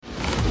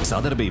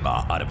Sadarbībā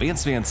ar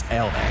 11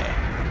 LV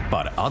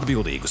par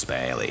atbildīgu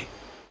spēli.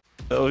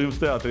 Jums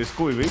teātrī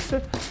skuja visi?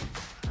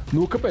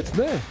 Nu, kāpēc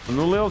nē?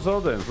 Nu, liels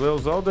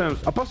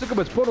zaudējums. Pasaka,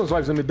 kāpēc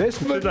pornozvaigznes ir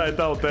 10? Tā ir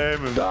tava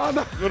tēma.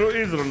 Tāda.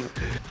 Izruna.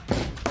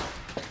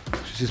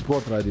 Šis ir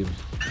sporta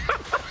raidījums.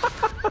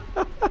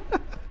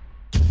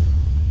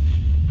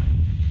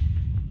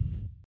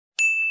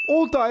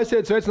 Un tā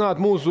esiet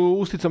sveicināti mūsu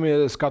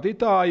uzticamie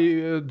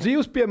skatītāji.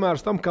 Dzīves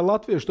piemērs tam, ka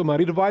latvieši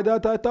tomēr ir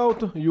vaidētāja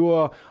tauta, jo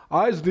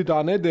aizvadītā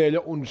nedēļa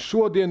un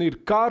šodien ir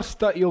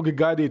karsta, ilgi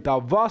gaidītā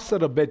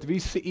vasara, bet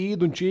visi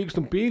īd un čīkst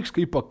un pīkst,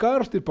 ka ir pa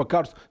karstu.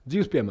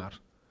 Dzīves piemērs.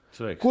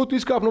 Sveiks. Ko tu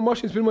izkāp no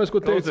mašīnas pirmais,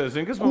 ko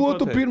teici? Ko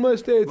tu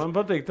pirmais teici? Man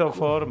patīk tava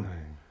forma.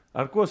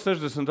 Ar ko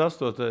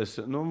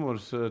 68.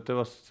 numurs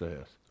tev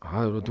asociējās?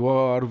 Ar to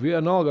ar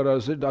vienu algu,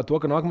 ar to,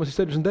 ka nākamais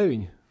ir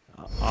 69.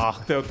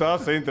 Tev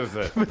tās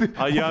interesē.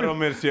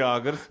 Jāromirs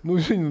Jāgars.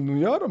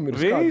 Jāromirs.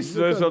 Viss,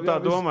 es jau tā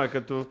domāju,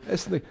 ka tu...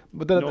 Es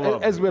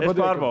gribēju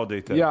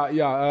pārbaudīt.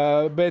 Jā,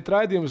 bet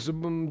raidījums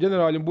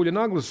ģenerāļi un Buļa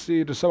Naglis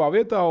ir savā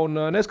vietā, un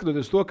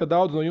neskatoties to, ka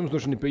daudz no jums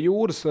droši vien pie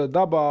jūras,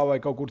 dabā vai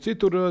kaut kur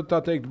citur,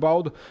 tā teikt,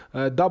 bauda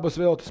dabas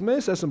veltes,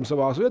 mēs esam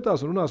savās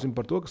vietās un runāsim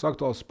par to, kas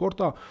aktuāls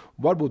sportā,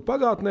 varbūt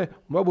pagātnē,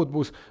 varbūt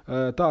būs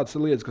tādas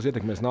lietas, kas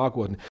ietekmēs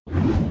nākotni.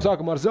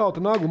 Sākam ar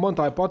zelta naglu, man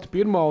tā ir pati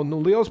pirmā,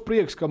 un liels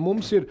prieks, ka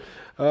mums ir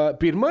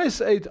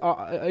pirmais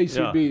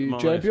ACB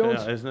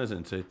čempions. Jā, es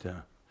nezinu citu, jā.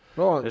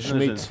 Rolands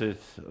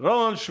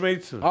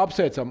Šmits.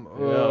 Apsveicam.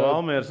 Jā,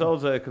 Valmieras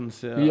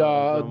audzēknis. Jā,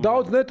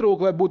 daudz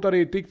netrūk, lai būtu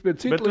arī tikt pie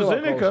citu. Bet tu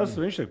zini, kas?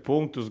 Viņš tik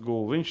punktus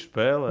guva, viņš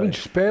spēlē.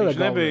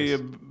 Viņš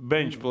nebija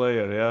bench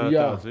player, jā.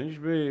 Tāds.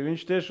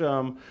 Viņš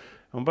tiešām,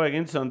 un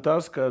baigi interesanti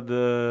tas, kad...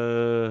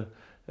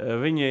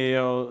 Viņi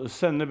jau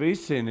sen nebija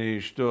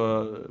izcīnījuši to.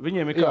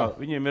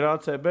 Viņiem ir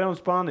ACB un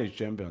Spānijas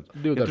čempions.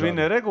 Ja tu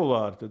vinē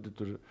regulāri, tad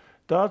tur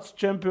tāds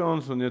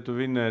čempions, un ja tu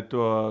vinē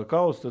to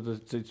kausu, tad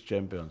tas cits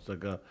čempions.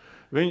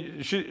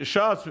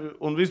 Šāds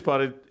un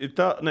vispār ir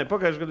tā...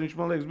 Pagājušajā gadā viņš,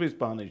 man liekas, bija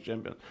Spānijas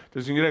čempions.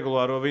 Tas viņi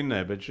regulāro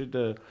vinē, bet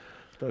šitā...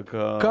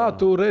 Kā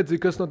tu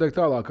redzi, kas notiek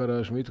tālāk ar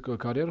Šmita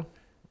karjeru?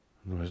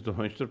 Es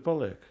domāju, viņš tur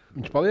paliek.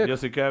 Viņš paliek?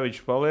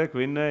 Jasikevičs paliek,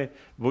 vinnēja,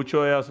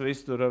 bučojās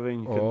visi tur ar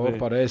viņu.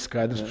 Pareizi,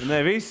 skaidrs. Ne,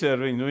 visi ar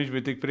viņu, viņš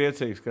bija tik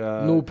priecīgs.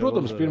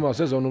 Protams, pirmā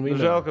sezona un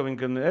vinnēja. Žēl, ka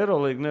viņi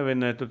Eurolīgu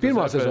nevinnēja.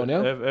 Pirmā sezona,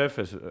 jā?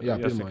 FS,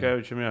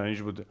 Jasikevičam, jā,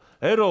 viņš būtu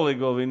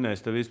Eurolīgu vēl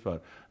vinnējis te vispār.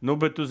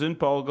 Bet tu zini,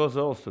 Paul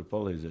Gazals tur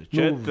palīdzēja.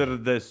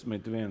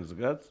 41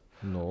 gads.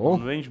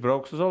 Un viņš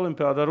brauks uz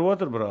Olimpiādu ar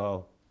otru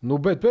brāli.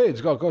 Bet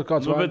pēc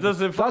kāds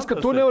tas, ka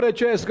tu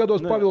nevarēji 40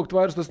 gados pavilkt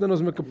vairs, tas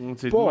nenozīmē, ka...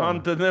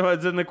 Man tad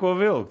nevajadzēja neko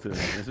vilkt.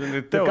 Es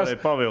tev varēju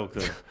pavilkt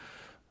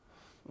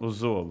uz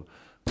zobu.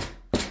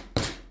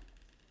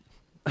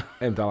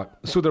 Ejam tālāk.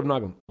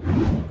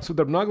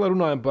 Sudraba nagla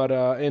runājam par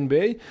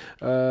NBA.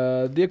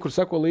 Tie, kur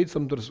sako līdz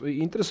tam, tur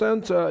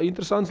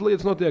interesants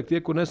lietas notiek.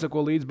 Tie, kur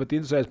nesako līdz, bet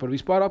interesējas par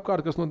vispār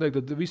apkārt, kas notiek,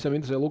 tad visam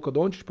interesē Luka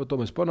Dončičs, par to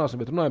mēs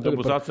panāsim. Bet runājam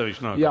par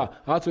atsevišķu naglu. Jā,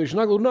 atsevišķu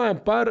naglu. Runājam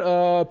par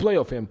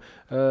playoffiem.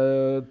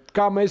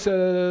 Kā mēs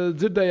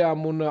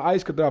dzirdējām un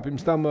aizkadrā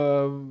pirms tam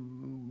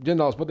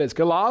ģenerālis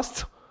pateica, ka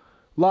lāsts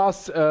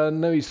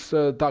nevis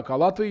tā kā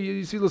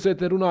Latvijas izlasēt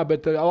runā,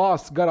 bet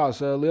lāsts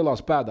garās lielās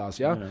pēdās.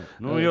 Ja?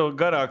 Jo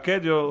garāk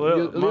ēd, jo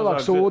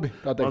lielāk sūdi.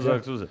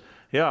 Mazāk sūdi.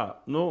 Jā,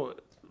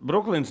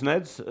 Brooklyns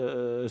Nets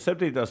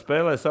 7.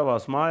 spēlē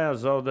savās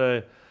mājās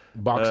zaudēja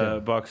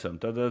Baksam.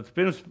 Tad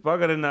pirms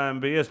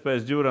pagarinājuma bija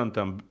iespējas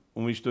Durantam.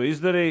 Un viņš to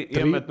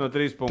izdarīja, iemet no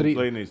 3 punktu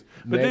līnijas.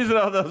 Bet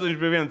izrādās, viņš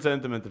bija 1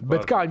 centimetru.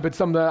 Bet kā viņi pēc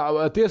tam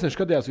tiesneši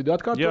skatījās video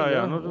atkārtot?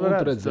 Jā,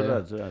 redz.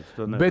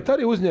 Bet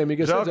arī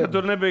uzņēmīgi. Žēl, ka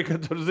tur nebija, ka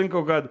tur, zin,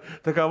 kaut kāda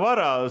tā kā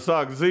varā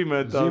sākt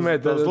zīmēt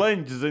tās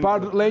leņķis.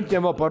 Par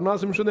leņķiem vēl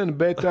parunāsim šodien,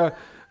 bet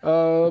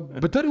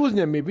arī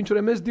uzņēmīgi. Viņš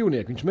varēja mest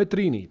divnieku, viņš met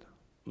trīnīt.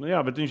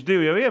 Jā, bet viņš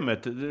 2 jau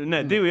iemet.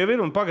 Nē, 2 jau ir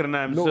un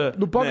pagarinājums.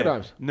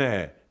 Pagarinājums.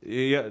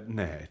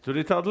 Nē, tur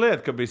ir tāda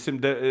lieta, ka bija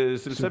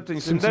 107,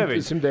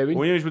 109.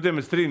 Un ja viņš būtu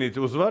iemetis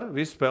trīnīti uzvar,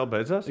 viss spēle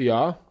beidzās. Jā.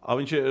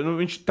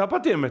 Viņš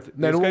tāpat iemet.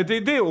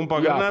 Skaitīja 2 un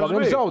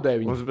pagarinājums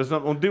zaudēja.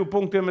 Un 2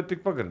 punkti iemet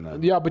tik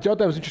pagarinājums. Jā, bet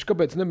jautājums viņš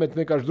kāpēc nemet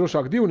vienkārši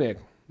drošāk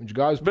divnieku? Viņš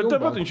gāja uz pilnīgi. Bet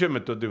tāpat viņš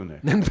iemet to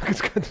divnieku.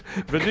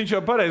 Bet viņš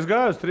jau pareizi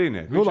gāja uz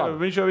trīnieku.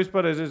 Viņš jau viss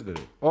pareizi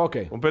izdarīja.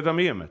 Okay. Un pēc tam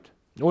iemet.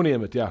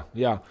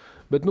 Jā.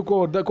 Bet,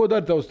 ko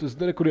dara tavs,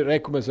 kur ir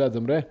reku, mēs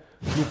redzam,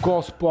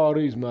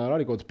 Kospāru izmēra,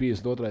 arī kaut kāds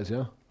 52,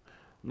 jā?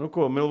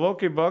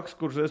 Milwaukee Bucks,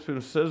 kurš es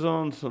pirms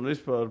sezonas un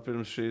vispār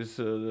pirms šīs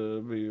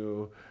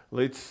biju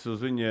līdzis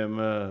uz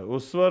viņiem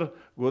uzsvaru,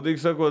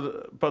 godīgi sakot,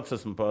 pats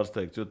esmu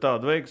pārsteigts, jo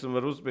tādu veiksmu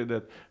var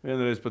uzspīdēt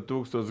vienreiz pat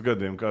 1000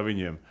 gadiem, kā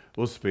viņiem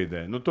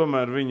uzspīdēja.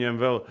 Tomēr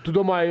viņiem vēl... Tu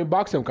domāji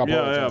Bucksiem kā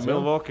palīdzēs? Jā,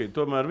 Milwaukee.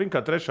 Tomēr viņi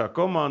kā 3.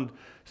 komanda.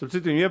 Starp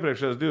citu,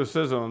 iepriekšējās 2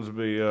 sezonas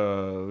bija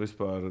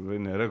vispār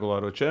viņa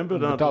regulāro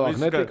čempionātu. Tālāk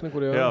netika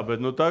nekur jau. Jā,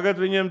 bet tagad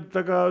viņiem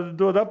tā kā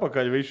dod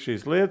apakaļ visu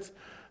šīs lietas.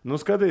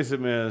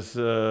 Skatīsimies,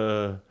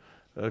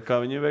 Kā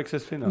viņi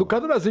veiksies finālā.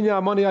 Katrā ziņā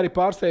mani arī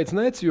pārsteidz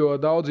Nets, jo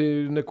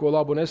daudzi neko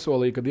labu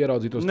nesolīja, kad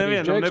ieraudzītos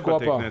trīs džekus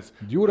kopā.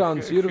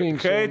 Durants,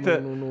 Irvings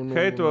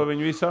Heito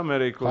viņu visu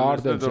Ameriku.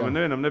 Es nedomāju,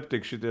 nevienam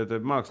nepatīk šitie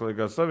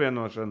mākslīgā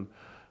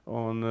savienošana.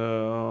 Un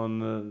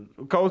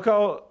kaut kā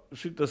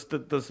tas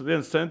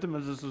 1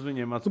 centimetrs uz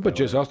viņiem atspēlē.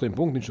 Pēc 48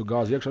 punktu viņš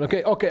gāzi iekšā.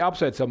 Ok,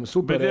 apsveicam,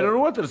 super. Bet ir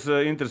otrs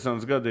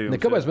interesants gadījums.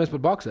 Kāpēc mēs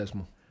par Baksu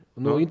esmu?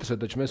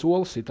 Interesanti, taču mēs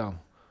olas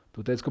sitām. Tu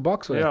teici, ka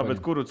Baks jā,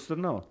 bet Kurucs tur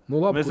nav.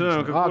 Labi, mēs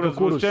zinām, ka Kurucs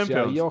būs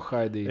čempions.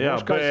 Jā,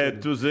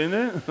 bet tu zini,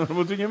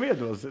 varbūt viņam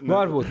iedos.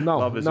 Varbūt,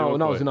 nav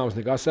zināms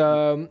nekas.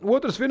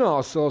 Otrs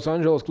fināls Los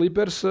Angeles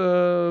Clippers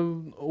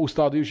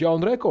uzstādījuši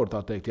jaunu rekordu,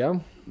 tā teikt, jā?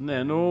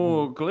 Nē,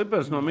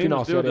 Clippers no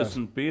minus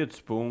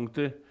 25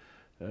 punkti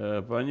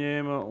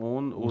paņēma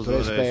un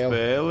uzvarēja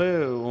spēli.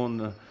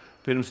 Un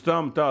pirms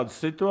tam tādas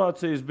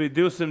situācijas bija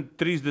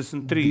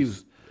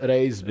 233.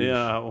 Reizes bija.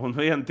 Jā,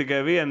 un tikai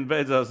viena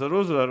beidzās ar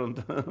uzvaru. Un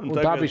tagad,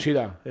 tā bija šī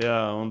tā. Jā,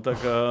 un tā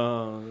kā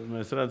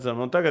mēs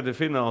redzam, un tagad ir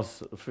fināls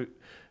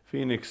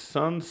Phoenix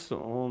Suns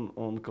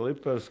un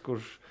Clippers,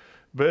 kurš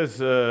bez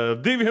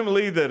diviem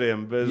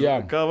līderiem, bez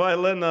Kawhi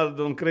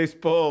Leonard un Chris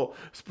Paul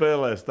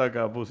spēlēs, tā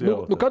kā būs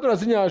jautājums. Katrā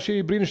ziņā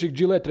šī brīnišķīga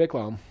Gillette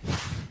reklāma.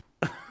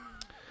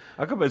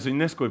 Kāpēc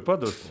viņi neskoja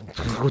padus?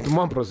 Ko tu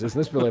man prasi, es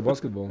nespēlēju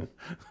basketbolu.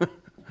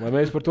 Vai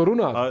mēs par to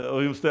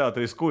runātu? Jums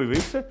teātrī skuja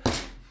visi?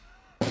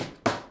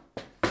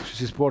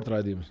 Šis ir sporta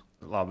raidījums.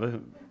 Labi,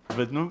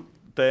 bet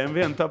tēma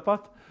viena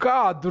tāpat.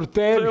 Kāda tur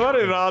tēma? Tu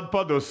arī rāda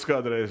padus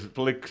kādreiz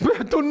pliks.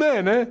 Bet tu nē.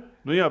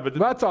 Nu jā, bet...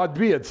 Vecāki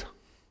biedz.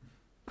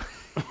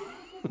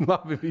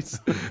 Labi, viss.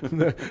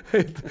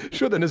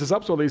 Šodien es esmu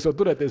apsolījis jau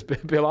turēties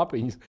pie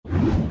lapiņas.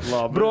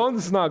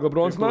 Bronzas nagla.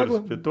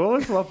 Pie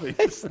toles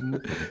lapiņas.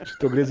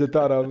 Šito grieziet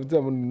ārā.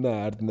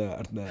 Nērt.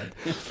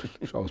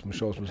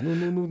 Šausmas.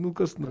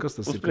 Kas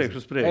tas ir? Uz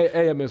priekšu.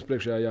 Ejamies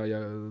priekšā,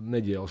 jā,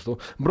 neģēlis to.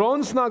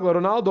 Bronzas nagla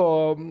Ronaldo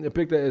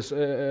 5.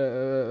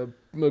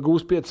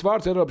 gūst 5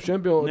 vārds Eiropas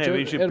čempionu. Nē,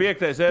 viņš ir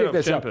 5.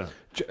 Eiropas čempions.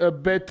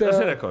 Tas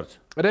ir rekords.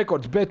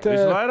 Bet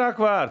visvairāk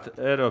vārtu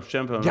Eiropas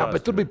čempionu. Jā,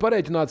 bet tur bija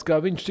pareiķināts, ka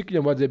viņš cik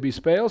viņam vajadzēja bija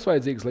spēles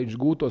vajadzīgas, lai viņš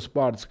gūtos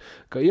vārdus,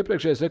 ka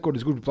iepriekšējais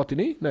rekordis gūst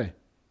Platinī? Nē.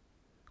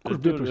 Kurš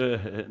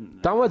bija?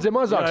 Tam vajadzēja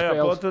mazāk spēles.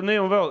 Jā, Platinī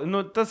un vēl.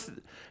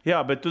 Jā,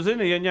 bet tu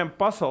zini, ja ņem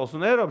pasaules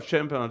un Eiropas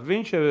čempionātu,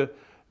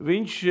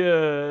 viņš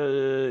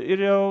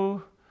ir jau...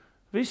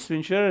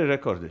 Viņš ir arī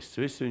rekordists.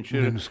 Viņš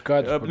ir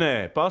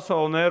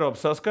pasauli un Eiropu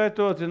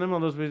saskaitot, ja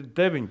nemaldos, bija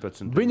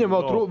 19.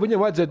 Viņam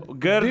vajadzēja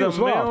Gerdam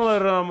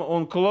Milleram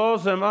un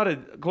Klozem arī.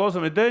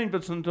 Klozem ir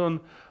 19 un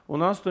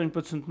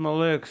 18, man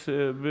liekas,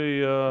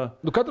 bija...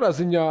 katrā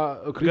ziņā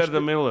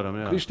Gerdam Milleram,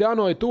 jā.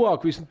 Kristiāno ir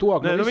tuvāk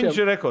Nē,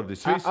 viņš ir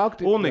rekordists.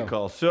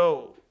 Unikāls,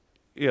 jau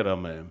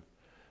ieramējam.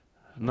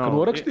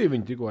 Norakstīja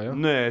viņu tikko, jā?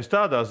 Nē, es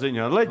tādā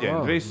ziņā. Leģenda,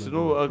 viss,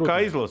 kā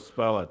izlases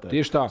spēlētāji.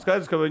 Tieši tā.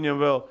 Skaidrs, ka viņam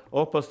vēl,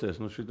 pasties,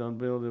 šitām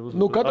bildi uz...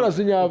 katrā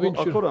ziņā viņš...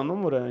 Kurā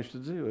numurē viņš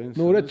te dzīvo?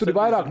 Redz, tur ir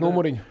vairāk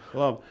numuriņu.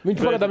 Labi.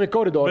 Viņš pagadām ir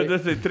koridori. Bet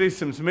tas ir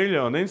 300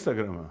 miljoni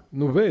Instagramā.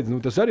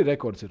 Tas arī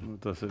rekords ir.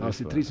 Tas ir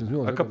 300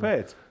 miljoni.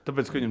 Kāpēc?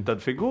 Tāpēc, ka viņam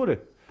tāda figūra?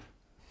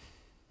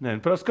 Nē,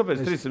 prasa,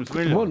 kāpēc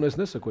 300 miljoni? Es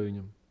nesakoju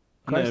viņam.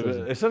 Nē,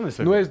 es arī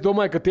nesaku. Es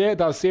domāju, ka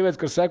tās sievietes,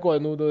 kas sekoja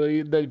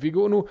dēļ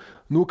figūru,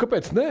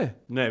 kāpēc nē?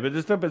 Nē, bet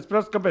es tāpēc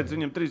prasu, kāpēc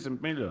viņam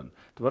 300 miljoni.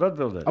 Tu vari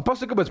atbildēt.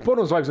 Pasaka, kāpēc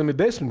pornozvaigznēm ir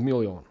 10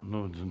 miljoni?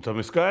 Tam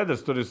ir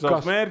skaidrs, tur ir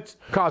savs mērķis.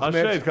 Kāds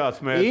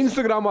mērķis?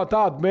 Instagramā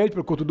tādu mērķi,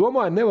 par ko tu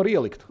domāji, nevar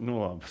ielikt.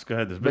 Labi,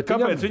 skaidrs. Bet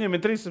kāpēc viņam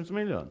ir 300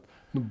 miljoni?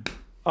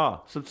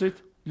 Sapcīt.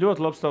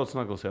 Ļoti labs tautas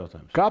naglas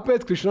jautājums.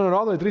 Kāpēc Kristiāno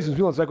Ronaldo ir 300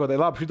 miljoni sekotāji?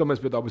 Labi, šito mēs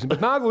pie tā būsim.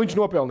 Bet naglu viņš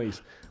nopelnījis.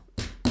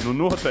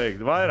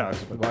 Noteikti, vairāk.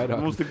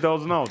 Mums tik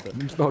daudz nav.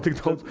 Mums nav tik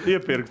daudz.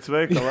 Iepirkts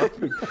veikalā.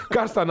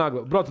 Karstā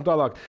nagla. Braucam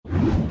tālāk.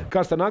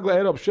 Karstā nagla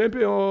Eiropas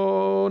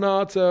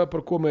čempionāts,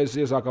 par ko mēs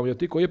iesākām jau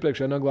tikko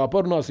iepriekšējā naglā.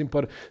 Parunāsim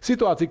par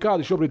situāciju,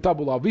 kāda šobrīd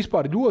tabulā.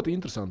 Vispār ļoti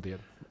interesanti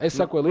ir. Es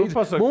sakoju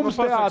līdzi.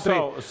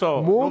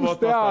 Mums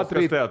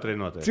teātrī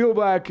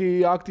cilvēki,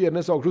 aktieri,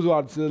 nesaukšu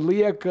uzvārdus,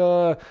 liek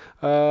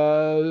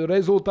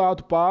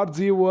rezultātu,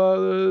 pārdzīvo,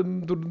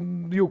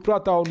 jūg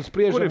prātā un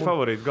spriežam. Kur ir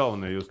favorīti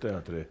galvenie jūs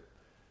teātrī?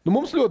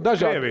 Mums ļoti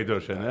dažādi.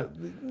 Krievīdošie, ne?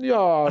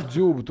 Jā,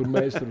 dzūbu tur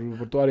mēs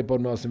par to arī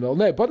parunāsim vēl.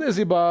 Nē,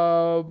 patiesībā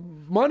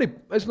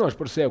es runāšu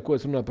par sevi, ko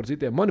es runāju par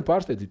citiem. Mani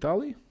pārsteidz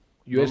Itālija,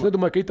 jo es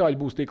nedomāju, ka Itāļi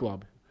būs tik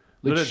labi.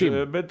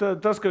 Bet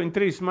tas, ka viņi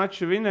 3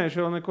 mači vinējuši,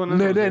 vēl neko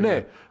nenozīmē. Nē.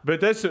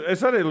 Bet es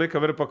arī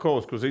liku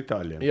Verpakovsku uz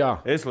Itāļiem. Jā.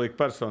 Es liku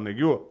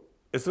personīgi, jo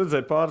es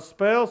redzēju pāris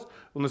spēles,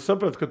 un es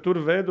sapratu, ka tur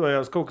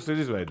veidojās kaut kas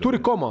ir izveidojies. Tur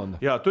ir komanda.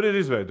 Jā, tur ir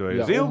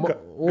izveidojies. Zinu,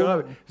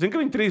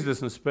 ka viņi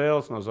 30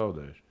 spēles nav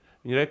zaudējuši.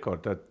 Viņi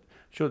rekordi.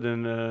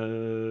 Šodien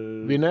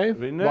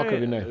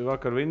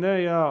vakar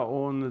vinēja, jā,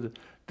 un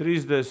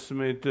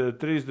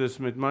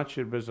 30 mači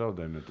ir bez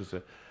zaudējumiem.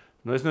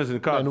 Es nezinu,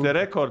 kāda ir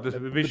rekordi,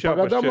 tas bija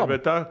jāpašķir,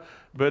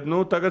 bet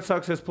tagad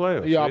sāksies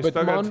play-offs. Jā, bet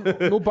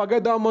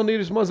pagaidām man ir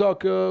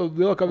vismazāk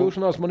lielākā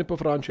vilšanās mani pa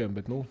frančiem,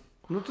 bet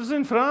Nu, tu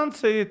zini,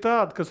 Francija ir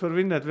tāda, kas var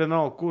vinēt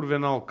vienalga, kur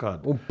vienalga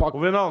kādu.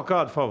 Un vienalga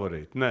kādu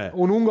favorītu. Nē.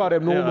 Un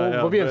Ungāriem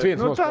 1-1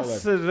 nu,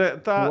 tas ir,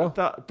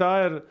 tā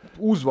ir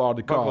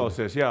uzvārdi kā.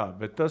 Paklausies, jā,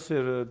 bet tas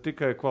ir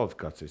tikai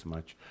kvalifikācijas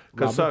mačs.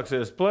 Kad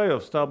sāksies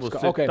playoffs, tā būs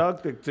cita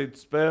taktika, cita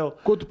spēle.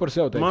 Ko tu par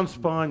sev teiksi? Man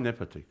Spāņi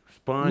nepatīk.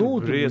 Spāņi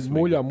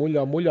briesmīgi.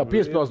 Muļā.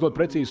 Piespēles dot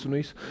precīzi un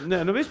visu.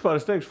 Nē, nu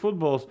vispār es teikšu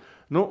futbols.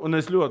 Nu, un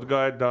es ļoti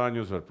gaidu Dāņu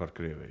uzvaru par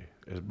Krieviju.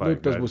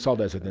 Tas būs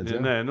saldēsietnieks, jā?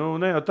 Nē,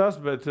 ne jau tas,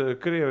 bet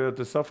Krievi jau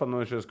te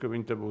safanojušies, ka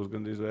viņi te būs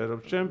gandrīz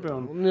Eiropas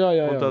čempioni.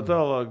 Jā. Un tā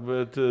tālāk,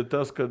 bet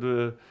tas,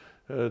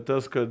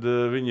 kad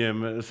viņiem,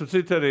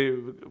 citi arī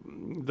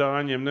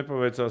Dāņiem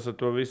nepaveicās ar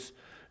to visu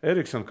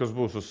Eriksonu, kas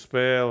būs uz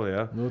spēli,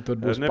 ja? Nu, tur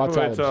būs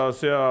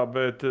nepaveicās, jā,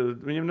 bet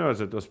viņiem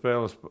nevajadzētu to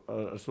spēli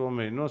ar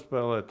Somiju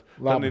nospēlēt.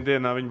 Tādā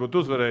dienā viņi būtu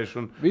uzvarējuši,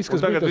 un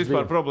tagad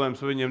vispār problēmas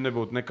viņiem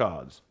nebūtu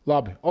nekādas.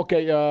 Labi, ok,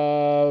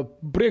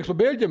 prieks par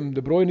Beļģiem,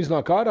 De Bruyne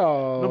iznāk ārā.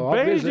 Nu,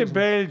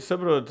 Beļģi,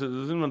 saprot,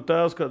 zin, man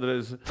tēvs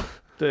kādreiz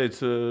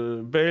teica,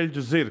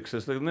 Beļģu zirgs.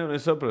 Es tagad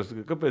nevaru saprast,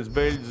 kāpēc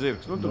Beļģu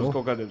zirgs? Nu, tur uz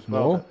kaut kādiem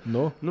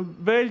spēlēm. Nu,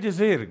 Beļģi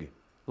zirgi.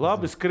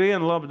 Labi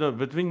skrien,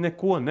 bet viņi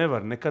neko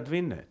nevar nekad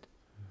vinēt.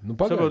 Nu,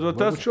 pagaid,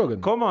 tas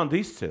komanda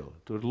izcila.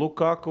 Tur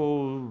Lukaku,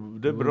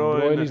 De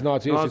Bruyne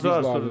iznāca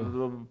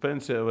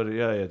pensijā var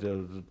jāiet,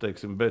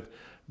 teiksim, bet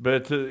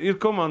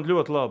ir komanda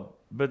ļoti laba,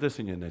 bet es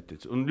viņai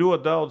neticu. Un ļoti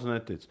daudz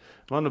neticu.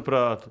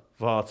 Manuprāt,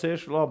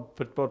 vācieši labi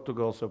pret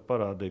Portugālu sev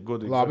parādīja,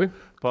 godīgi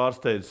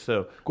pārsteidz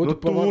sev.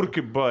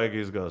 Turki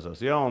baigi izgāzās.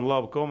 Jauna,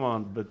 laba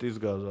komanda, bet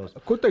izgāzās.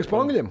 Ko tu teiks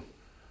par Angļiem?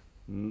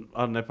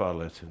 Ar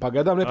nepārliecinu.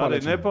 Pagaidām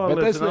nepārliecinu.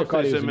 Bet es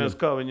apstīsimies,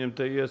 kā viņiem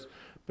te ies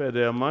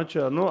pēdējā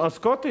mačā. Nu, ar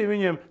Skotiju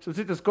viņiem,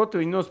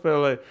 Skotiju viņi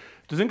nospēlēja.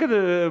 Tu zini, kad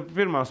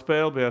pirmā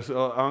spēle bija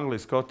ar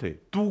Angliju-Skotiju?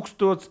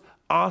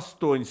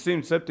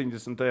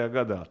 1870.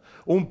 gadā.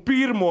 Un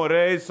pirmo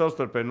reizi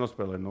savstarpēji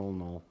nospēlēja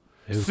 0-0.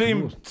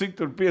 100, cik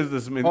tur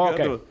 50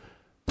 gadu.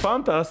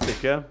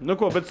 Fantastiski, ja? Nu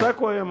ko, bet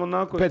sekojam un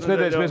nākošais. Pēc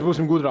nedēļas mēs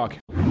būsim gudrāki.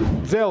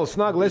 Dzeles,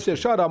 Nagli, esies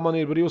šādā, man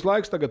ir brīvs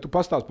laiks, tagad tu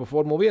pastāst par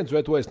Formulu 1,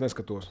 vai to es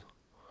neskatos?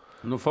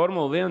 Nu,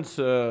 Formula 1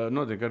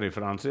 notika arī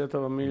Francijā,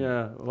 tavā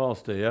mīļā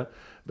valstī, ja?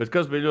 Bet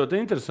kas bija ļoti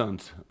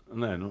interesants?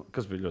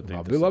 Kas bija ļoti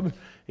interesants? Labi.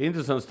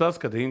 Interesants tas,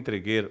 kad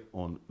intriga ir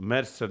un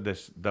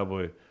Mercedes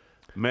dabūja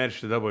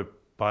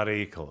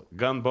parīkli.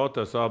 Gan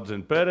Bottas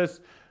apzina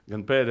Peres,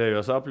 gan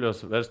pēdējos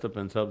apļos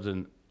Verstappens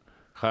apzina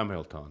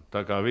Hamiltonu.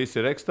 Tā kā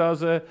visi ir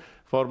ekstāzē,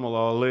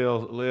 formulā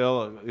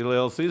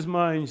liels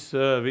izmaiņas,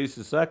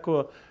 visi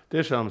seko.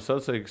 Tiešām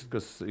sacīks,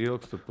 kas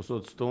ilgs tur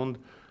pusotru stundu.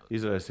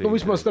 Izraisīgi. Nu,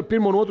 vismaz starp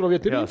pirmo un otro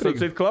vietu ir intriga.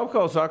 Jā,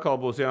 Klapkausā atkal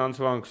būs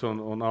Jānis Vanks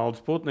un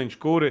Aldis Putniņš,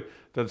 kuri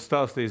tad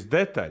stāstīs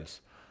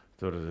detaļas.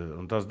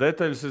 Un tās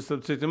detaļas,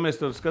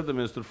 mēs tur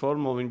skatāmies, tur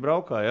formulu viņi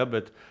braukā, ja,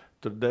 bet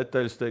tur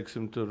detaļas,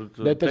 teiksim, tur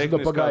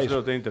tehniskās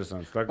ļoti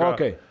interesants.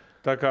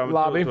 Tā kā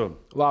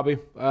labi,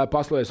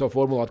 paslēju savu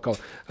formulu atkal.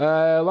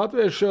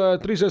 Latviešu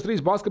 3x3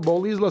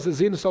 basketbola izlase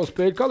zina savu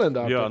spēļu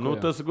kalendāru. Jā,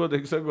 tas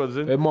godīgi sakot,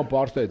 zina. Man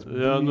pārsteidz.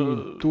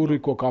 Tur ir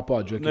ko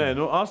kapāt, Džeki. Nē,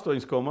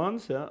 8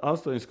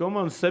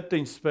 komandas,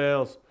 7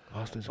 spēles.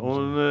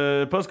 Un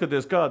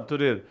paskaties, kāda tur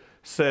ir.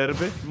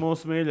 Serbi,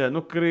 mūsu mīļā,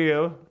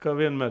 Krievi, kā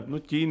vienmēr,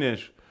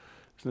 ķīnieši.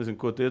 Es nezinu,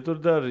 ko tie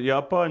tur dara.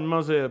 Japāņi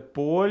mazie,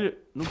 poļi.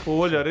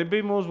 Poļi arī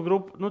bija mūsu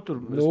grupa.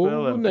 Tur mēs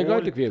spēlējām.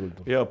 Negaidīja tik viegli.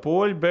 Jā,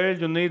 poļi,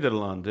 beļģi un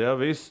Nīderlandi. Jā,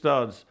 visas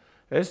tādas.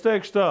 Es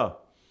teikšu tā.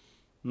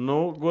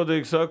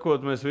 Godīgi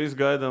sakot, mēs visi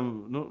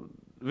gaidām.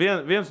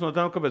 Viens no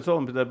tām, kāpēc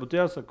Olimpijai būtu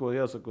jāsako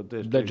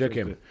tieši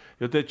Džekiem.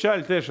 Jo tie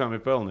čaļi tiešām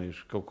ir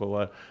pelnījuši kaut ko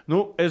vairāk.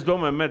 Es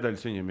domāju,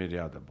 medaļas viņiem ir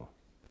jādabū.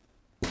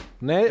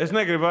 Es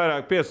negribu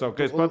vairāk piesaukt,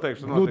 ka es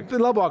pateikšu,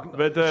 labāk,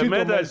 bet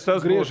medaļas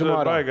tas būs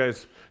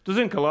baigais. Tu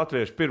zini, ka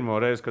latvieši pirmo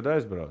reizi, kad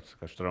aizbrauc,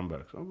 kā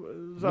Štrambergs,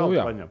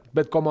 zelta paņem.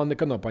 Bet komanda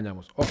nekad nav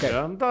paņēmusi. Okay.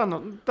 Jā,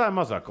 tā ir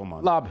mazā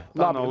komanda. Labi,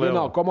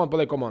 vienalga komanda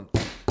paliek komanda.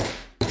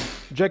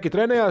 Džeki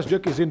trenējās,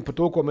 Džeki zina par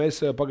to, ko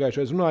mēs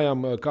pagājušajā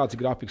runājām, kāds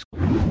ir grafiks.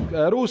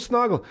 Rūsas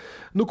Nagli,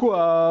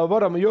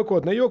 varam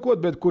jokot, nejokot,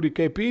 bet kur ir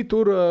KP,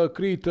 tur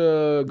krīt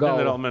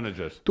galva. Generāla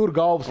menedžers. Tur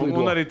galvas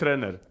lido. Un arī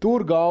treneri.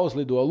 Tur galvas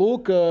lido.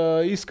 Lūk,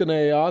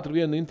 izskanēja ātri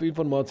viena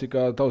informācija,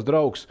 kā tavs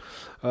draugs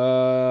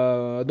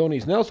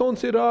Donijs Nelsons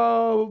ir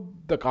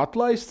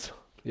atlaists.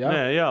 Jā?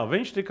 Nē,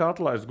 viņš tika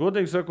atlaists.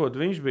 Godīgi sakot,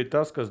 viņš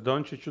bija tas, kas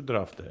Dončiču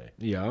draftēja.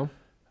 Jā.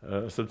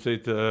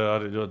 Sapcīt,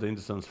 arī ļoti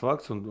interesants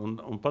fakts.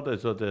 Un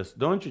pateicoties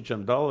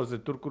Dončičam, Dallas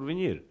ir tur, kur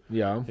viņi ir.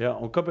 Jā.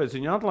 Un kāpēc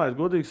viņi atlaid,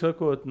 godīgi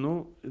sakot,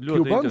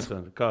 ļoti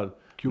interesanti.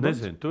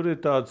 Nezinu, tur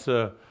ir tāds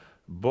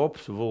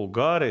Bobs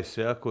Vulgāris,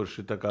 kurš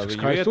ir tā kā viņa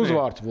skaists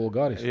uzvārds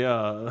Vulgāris. Jā,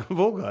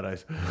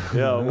 Vulgārais.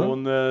 Jā,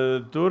 un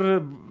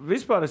tur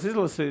vispār es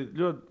izlasīju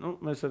ļoti,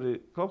 mēs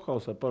arī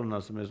Klapkausā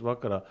parunāsimies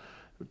vakarā.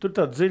 Tur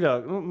tāda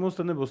dziļāk, mums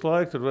tur nebūs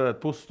laika, tur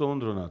varētu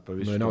pusstundu runāt par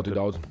visu. Nav tik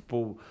daudz.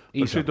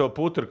 Par šito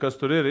putru, kas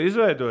tur ir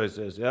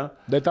izveidojusies, jā.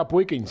 Dēļ tā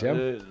puikiņas, jā?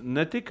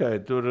 Ne tikai,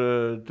 tur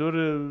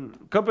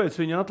kāpēc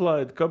viņi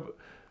atlaida,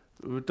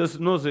 tas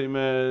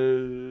nozīmē,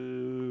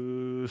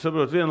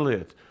 saprot, vienu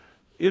lietu.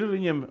 Ir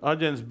viņiem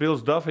aģents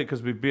Bills Duffy,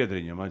 kas bija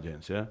biedriņam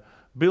aģents, jā.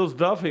 Bills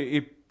Duffy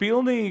ir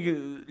pilnīgi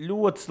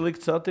ļoti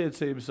slikts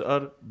attiecības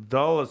ar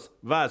Dallas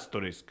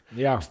vēsturiski.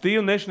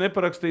 Steve Nash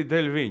neparakstīja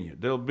dēļ viņa,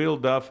 dēļ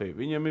Bill Duffy.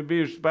 Viņam ir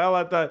bijuši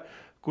spēlētāji,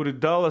 kuri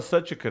Dallas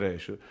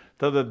sačakarējuši.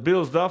 Tad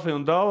Bills Duffy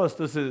un Dallas,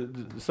 tas ir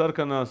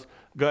sarkanās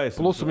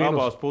gaismas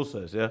abās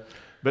pusēs. Ja?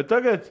 Bet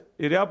tagad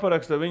ir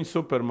jāparaksta viņa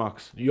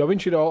supermaks. Jo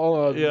viņš ir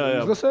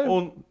izlasē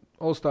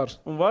All-Stars.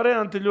 Un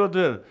varianti ļoti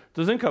ir.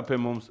 Tu zini, kā pie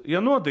mums, ja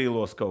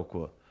nodīlos kaut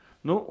ko,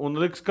 un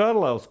Riks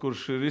Karlēls,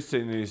 kurš ir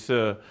izcīnījis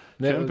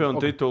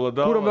čempionu titulu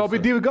Dallas. Kuram vēl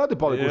bija 2 gadi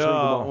palikuši.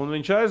 Jā, un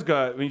viņš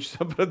aizgāja, viņš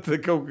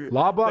saprata, ka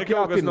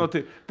kaut kas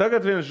notika.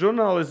 Tagad viens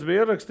žurnālists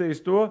bija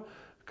ierakstījis to,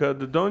 kad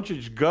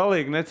Dončičs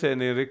galīgi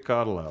necienīja Riku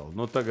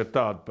Karlēlu. Tagad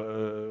tādu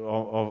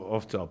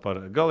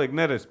oficiāli galīgi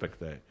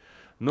nerespektēja.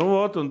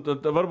 Un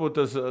varbūt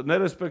tas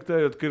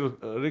nerespektējot, ka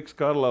Riks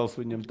Karlēls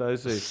viņam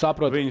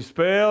taisīja viņu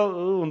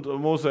spēli un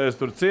mūsējais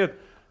tur ciet.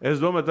 Es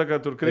domāju, tā kā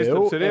tur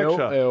Kristaps ir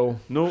iekšā.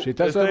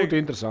 Šitais būtu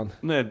interesanti.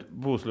 Nē,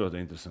 būs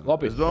ļoti interesanti.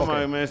 Labi, es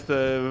domāju, mēs te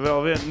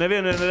vēl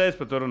nevienu reizi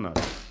par to runājam.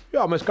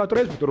 Jā, mēs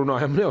katru reizi par to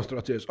runājam,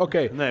 neuztraucies.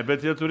 Okay. Nē,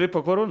 bet ja tur ir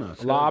par ko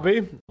runāt.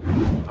 Labi.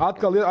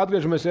 Atkal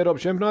atgriežamies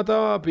Eiropas čempionātā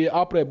pie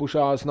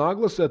apriepušās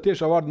naglas.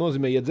 Tiešā vārda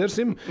nozīmē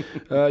iedzersim.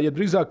 Ja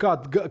drīzāk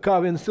kā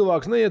viens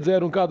cilvēks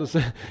neiedzer un kā tas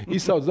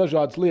izsauc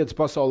dažādas lietas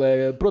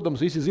pasaulē.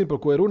 Protams, visi zina, par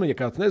ko ir runa. Ja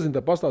kāds nezina,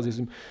 tad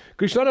pastāstīsim.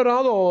 Cristiano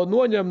Ronaldo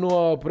noņem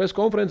no presa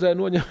konferencē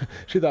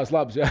šitās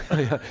labas.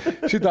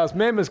 Šitās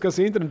memes,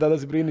 kas internetā,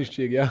 tas ir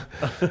brīnišķīgi.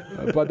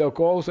 Padev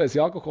kolusēs,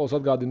 ja alkohols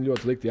atgādina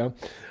ļoti slikti.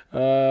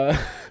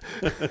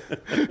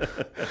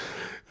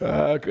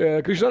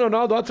 Cristiano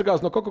Ronaldo atsakās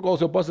no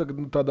Coca-Colas, jau pasaka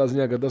tādā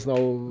ziņā, ka tas nav...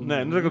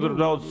 Nē, ka tur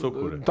daudz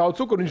cukuru. Daudz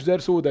cukuru, viņš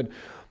dzers ūdeni.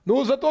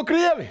 Za to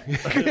Krievi!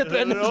 Viņš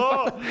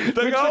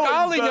tā kā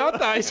aliņa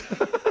attais.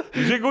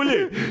 Žiguļi!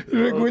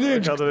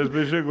 Kādreiz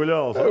bija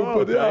žiguļāls.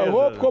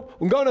 Hop.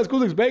 Un galvenais, ka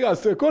uzliks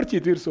beigās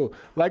korķīt virsū,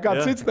 lai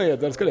kāds cits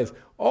neiedzer, skaties.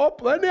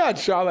 Lai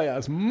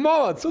neatšālējās.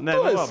 Malac, un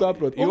to es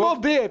saprotu. Un vēl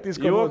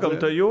diētiski. Jokam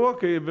tā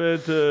joki,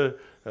 bet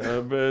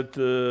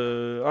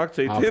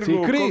akciju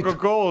tirgu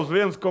Coca-Colas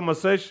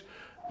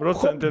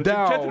 1,6%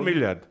 4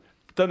 miljardi.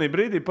 Tanī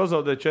brīdī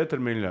pazaudēja 4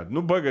 miljardi.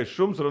 Baigais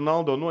šums,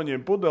 Ronaldo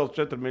noņēma pudeles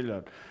 4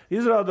 miljardi.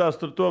 Izrādās,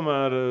 tur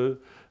tomēr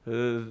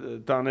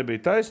tā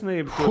nebija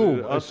taisnība.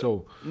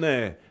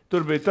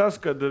 Tur bija tas,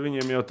 kad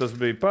viņiem jau tas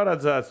bija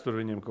paredzēts, tur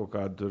viņiem kaut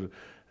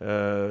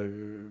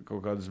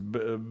kādas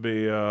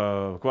bija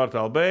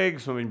kvartāla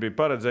beigas, un viņi bija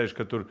paredzējuši,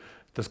 ka tur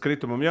tas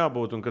kritumam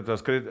jābūt un ka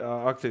tās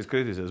akcijas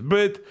kritīsies.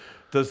 Bet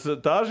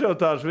tā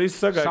ažiotāža viss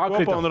sagāja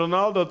kopā un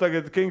Ronaldo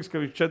tagad Kings, ka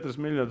viņš 4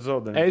 miljardus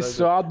zaudēja.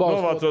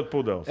 Novācot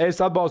pudeles.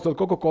 Es atbalstot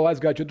Coca-Cola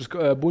aizgāju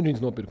 4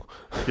 buņģiņas nopirku.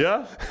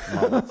 Jā?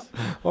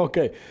 Ok.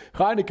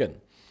 Heineken.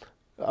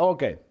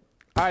 Ok.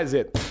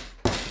 Aiziet.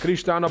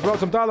 Krištāna,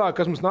 braucam tālāk,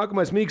 kas mums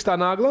nākamais mīkstā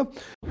nagla.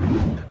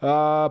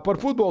 Par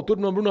futbolu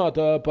turpinām runāt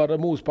par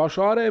mūsu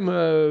pašu ārēm.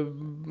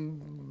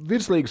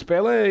 Virslīga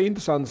spēlē,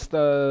 interesants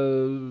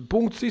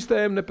punktu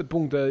sistēma, ne pat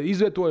punktu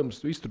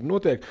izvietojums, viss tur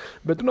notiek.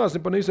 Bet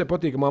runāsim par visai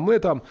patīkamām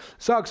lietām.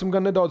 Sāksim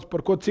gan nedaudz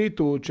par ko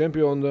citu.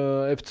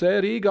 Čempionu FC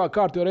Rīgā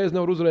kārtīgi reiz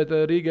nevar uzvarēt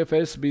Rīga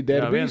FS, bija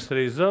derbijs.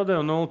 1-3 zaudēja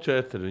un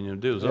 0-4.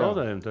 Viņam 2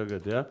 zaudējumi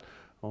tagad, jā.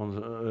 Un,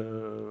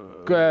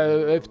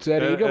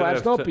 FC Rīga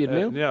vairs nav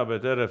pirmie. Jā,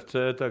 bet RFC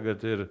tagad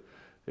ir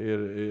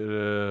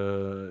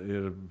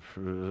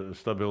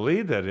stabili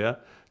līderi, ja?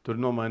 Tur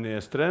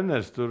nomainījies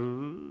treneris.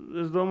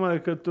 Es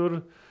domāju, ka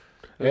tur...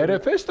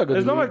 RFS tagad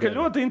es domāju, ka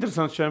ļoti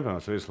interesants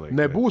čempionāts virslīgā.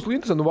 Nebūs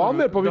interesants.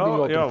 Valmiera pa vidu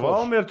vēl. Jā,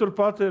 Valmiera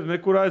turpat ir,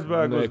 nekur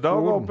aizbēgus.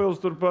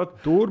 Daugavpils turpat.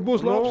 Tur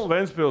būs labs.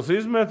 Ventspils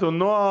izmet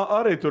un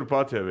arī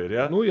turpat jau ir.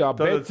 Ja? Jā,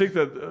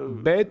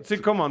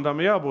 cik komandām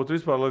jābūt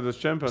vispār, lai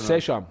tas čempionāts?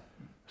 6.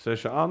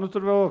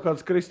 Tur vēl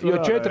kāds kristāls. Jo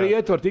 4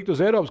 ietver tikt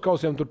uz Eiropas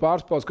kausiem, tur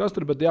pārspēles, kas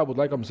tur, bet jābūt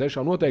laikam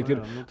 6 noteikti ir.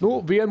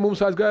 Vien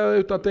mums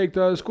aizgāja, tā teikt,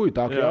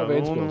 skujtāk,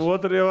 Ventspils. Un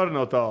otru jau arī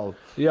nav tālu.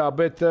 Jā,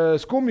 bet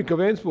skumji, ka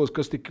Ventspils,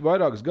 kas tik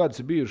vairākas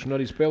gadus ir bijuši un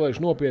arī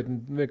spēlējuši nopietni,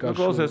 vienkārši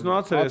klausies,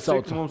 atceries,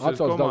 cik mums ir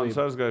komandas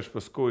aizgājuši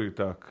pa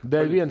skujtāk.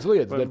 Dēļ vienas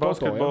lietas, dēļ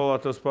basketbolā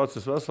tas pats,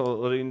 es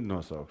veselu rindu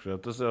nosaukšu.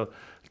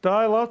 Tā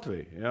ir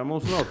Latvija. Jā,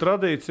 mums nav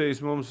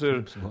tradīcijas, mums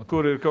ir,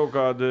 kur ir kaut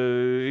kāda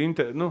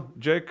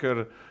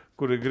džekara,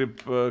 kuri grib,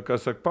 kā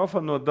saka,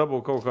 pafanot, dabū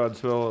kaut kādas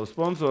vēl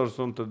sponsors,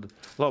 un tad,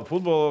 labi,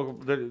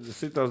 futbolā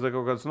sitās dēļ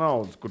kaut kādas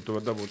naudas, kur tu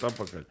var dabūt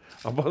apakaļ.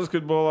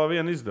 Basketbolā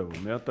viena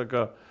izdevuma, ja? Tā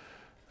kā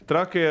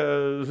trakie,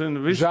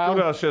 visi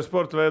turās šie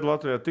sporta veidi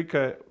Latvijā,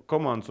 tikai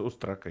komandas uz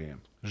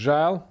trakajiem.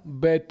 Žēl,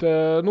 bet,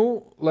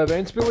 lai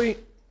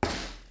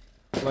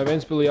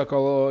Ventspilī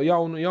atkal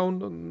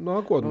jaunu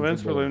nākotni.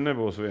 Ventspilī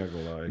nebūs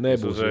viegli laika.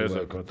 Nebūs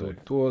viegli,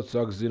 to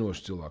saka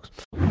zinošs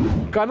cilvēks.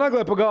 Kā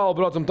naglē pa galvu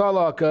braucam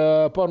tālāk,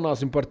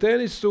 parunāsim par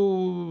tenisu.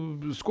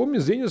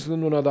 Skumjas ziņas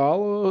no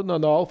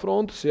Nadāla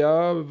frontes.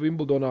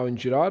 Vimbldonā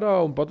viņš ir ārā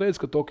un pateica,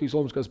 ka Tokijas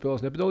Olimpiskās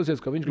spēlēs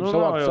nepiedalīsies, ka viņš grib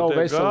savākt savu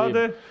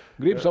veselību.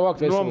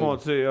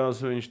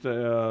 Nomocījās viņš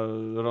tajā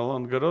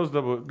Roland Garros,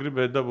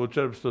 gribēja dabūt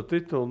 14.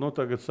 titulu.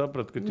 Tagad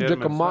saprat, ka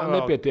ķermenis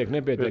nepietiek.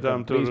 Pie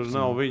tām tur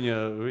nav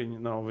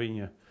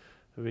viņa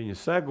viņa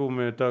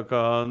segumi. Tā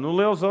kā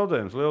liels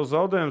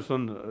zaudējums.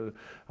 Un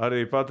arī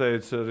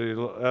pateica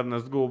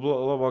Ernests Gulba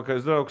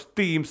labākais draugs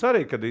tīms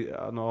arī, kad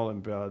no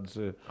olimpiādas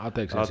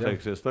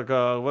atteiksies. Tā kā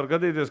var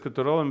gadīties, ka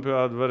tur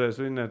olimpiāda varēs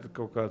vinēt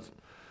kaut kāds.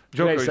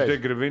 Džokovičs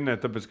grib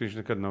vinēt, tāpēc, ka viņš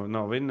nekad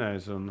nav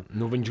vinnējis.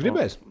 Viņš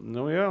gribēs.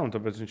 Jā, un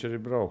tāpēc viņš arī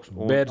brauks.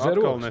 Un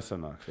atkal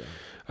nesanāks. Jā.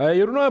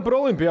 Ja runājam par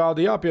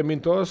olimpiādu,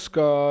 jāpiemina tos,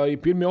 ka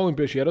pirmie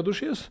olimpieši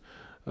ieradušies,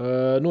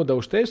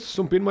 nodevuši testus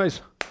un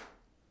pirmais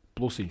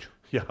plusiņš.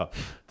 Jā,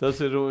 tas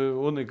ir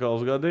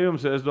unikāls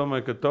gadījums. Es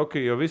domāju, ka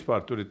Tokija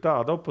vispār tur ir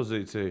tāda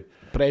opozīcija.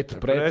 Pret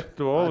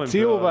olimpiādu.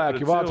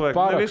 Cilvēki vāc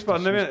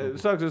parakstus.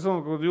 Sāksies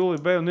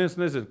jūlija beig, un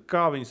viens nezinu,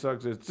 kā viņi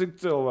sāksies, cik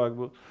cilvēki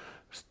būs.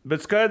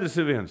 Bet skaidrs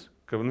ir viens,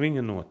 ka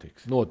viņa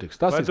notiks.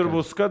 Tas vai tur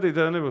būs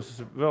skatītāji, nebūs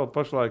vēl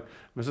pašlaik.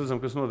 Mēs redzam,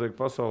 kas notiek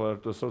pasaulē ar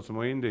to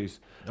saucamo Indijas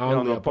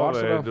jauno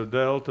paveidu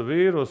delta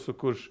vīrusu,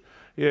 kurš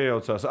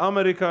iejaucās.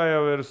 Amerikā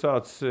jau ir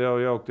sācis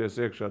jaukties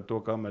iekšā to,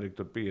 ka Amerika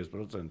tur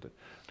 50%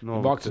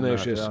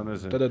 vakcinējušies.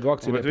 Tad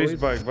vakcinēt. Bet visi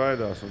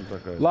baidās.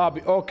 Labi,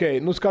 ok.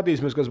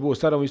 Skatīsimies, kas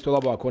būs. Ceram visu to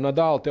labāko.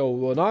 Nadāli, tev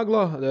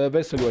nagla,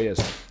 veseļojies.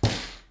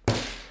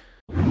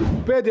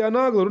 Pēdējā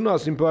nagla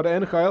runāsim par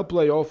NHL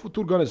play-offu.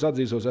 Tur gan es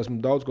atzīsos,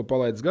 esmu daudz ko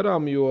palaidis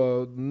garām,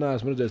 jo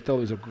neesmu redzējis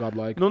televizoru kādu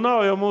laiku.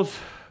 Nav jau mūsu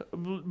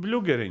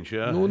bļugeriņš,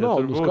 jā?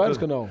 Nav,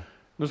 skaidrs, ka nav.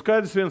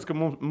 Skaidrs viens, ka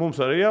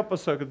mums arī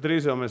jāpasaka, ka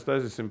drīz jau mēs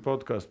taisīsim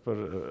podcastu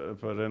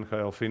par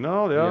NHL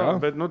finālu, jā?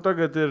 Bet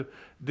tagad ir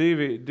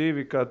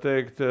divi kā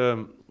teikt,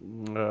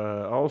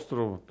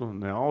 austrumu,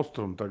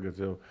 tagad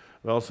jau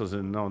vēl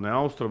sazina, nav ne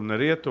austrumu, ne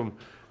rietumu.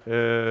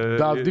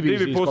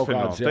 Divi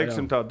pusfināli,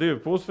 teiksim tā,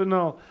 divi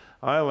pusfināli.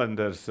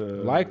 Islanders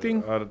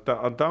ar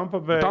Tampa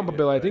Bay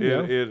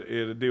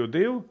ir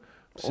 2-2.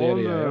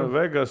 Un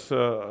Vegas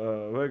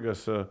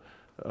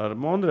ar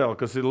Monreālu,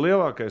 kas ir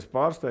lielākais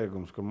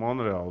pārsteigums, ka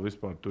Monreāla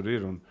vispār tur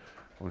ir. Un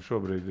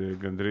šobrīd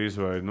gandrīz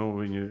vai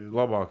viņi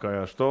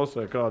labākajā štos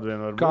vai kādu vien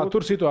var būt. Kā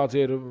tur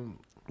situācija ir?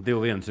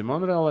 2-1 ir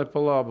Monreālai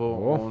pa labu.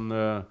 Un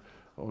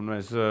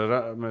mēs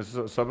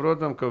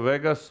saprotam, ka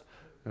Vegas,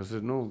 kas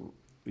ir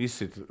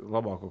izsit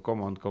labāko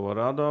komandu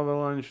Colorado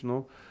Avalanche,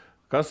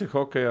 kas ir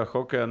hokejā?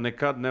 Hokejā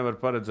nekad nevar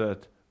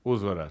paredzēt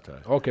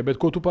uzvarētāju. Ok, bet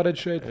ko tu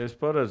paredzi šeit? Es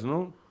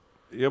paredzu,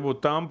 ja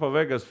būtu Tampa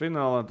Vegas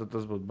finālā, tad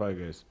tas būtu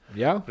baigais.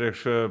 Jā?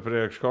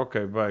 Priekš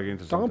hokeja baigi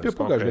interesantais. Tampa jau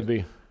pagājušajā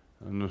bija.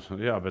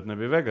 Jā, bet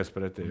nebija Vegas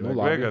pretī.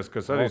 Vegas,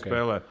 kas arī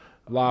spēlē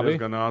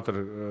diezgan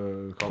ātri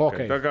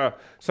hokeju. Tā kā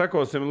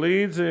sekosim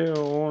līdzi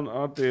un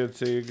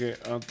attiecīgi.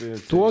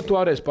 To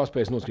tu arī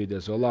paspējas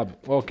noskatīties vēl labi.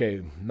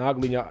 Ok,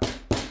 nagliņā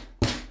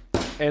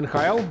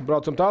NHL.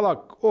 Braucam tālāk.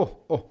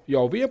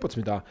 Jau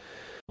 11.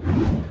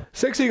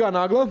 Seksīgā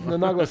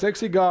nagla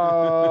seksīgā.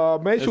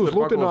 Mēs jūs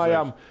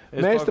lutinājām.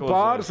 Mēs te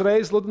pāris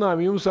reizes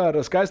lutinājām jums ar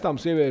skaistām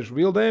sieviešu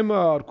bildēm,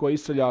 ar ko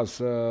izceļās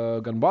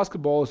gan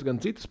basketbolisti,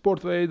 gan citu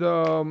sporta veidu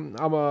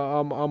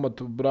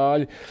amatu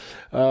brāļi.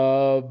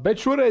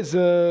 Bet šoreiz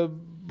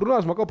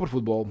runāsim atkal par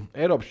futbolu.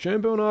 Eiropas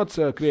čempionāts,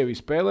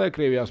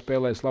 Krievijā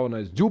spēlē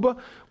slavenais Džuba.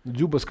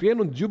 Džuba skrien,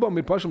 un Džubam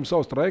ir pašam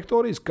savas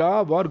trajektorijas,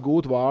 kā var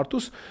gūt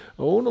vārtus.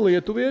 Un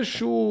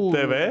lietuviešu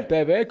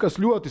TV, kas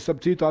ļoti,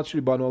 starp citu,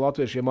 atšķirībā no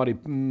latviešiem, arī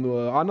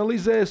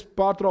analizēs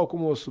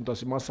pārtraukumos, un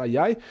tas ir masā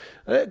jai.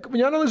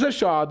 Viņi analizē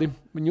šādi.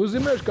 Viņi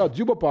uzzīmējuši, kā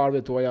Džuba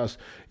pārvietojās.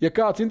 Ja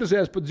kāds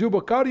interesējas par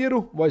Džuba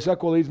karjeru vai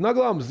sako līdz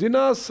naglām,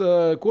 zinās,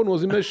 ko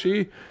nozīmē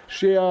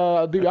šie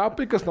divi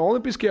apli, kas nav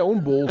olimpiskie,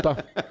 un bulta.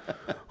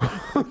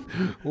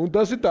 Un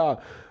tas ir tā.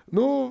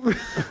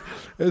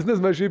 Es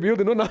nezinu, vai šī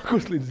bilde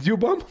nonākusi līdz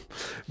Džubam,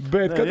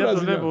 bet katrā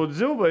ziņā nebūtu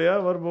Džuba,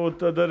 varbūt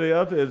tad arī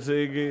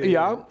attiecīgi.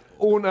 Jā,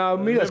 un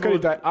mīļie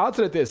skatītāji,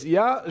 atcerieties,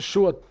 ja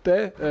šo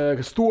te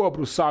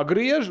stobru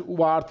sagriež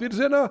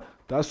vārtvirzienā,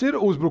 tas ir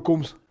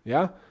uzbrukums,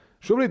 jā?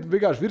 Šobrīd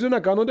vienkārši virzienā,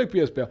 kā notiek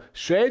piespēle.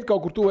 Šeit kaut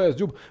kur tuvējas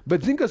Džuba.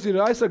 Bet zini, kas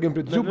ir aizsargiem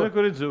pret Džubu?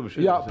 Kur ir Džuba?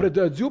 Jā, pret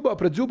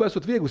Džubu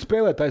esot viegli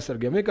spēlēt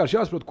aizsargiem. Vienkārši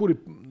jāsaprot, kur ir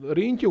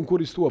riņķi un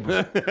kur ir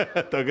stobrs.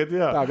 Tagad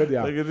jā.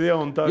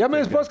 Ja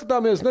mēs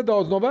paskatāmies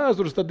nedaudz no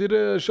vēstures, tad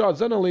ir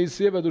šāds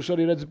analīzes ieveduši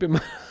arī, redzi,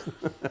 piemēram.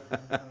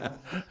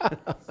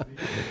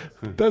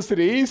 Tas ir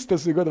īsts,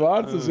 tas ir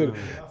godvārds,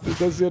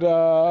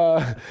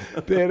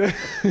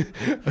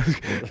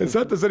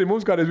 tas arī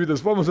mums kādreiz bija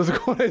tas formas, tas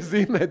ko reiz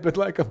zīmēt, bet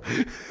laikam...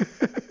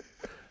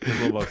 Es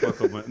labāk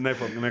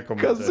nekomentēju.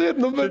 Kas ir?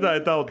 Šitā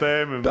ir tava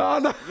tēma.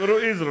 Tā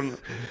izruna.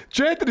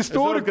 4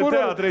 stūri,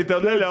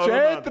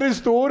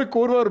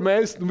 kur var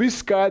mēs,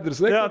 viss skaidrs.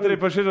 Teātrī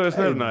par šito es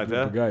nerunāju,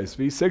 jā? Gais,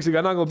 viss seksīgā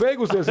nagla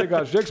beigusies,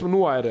 vienkārši Džeks man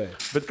noairē.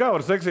 Bet kā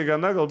var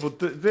seksīgā nagla būt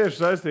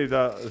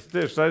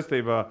tieši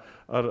saistībā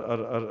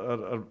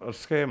ar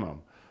schēmām?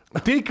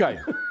 Tikai.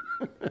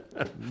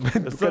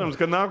 Es cerams,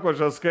 ka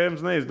nākošās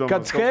schēmas neizdomās.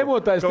 Kad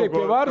schēmotājs tiek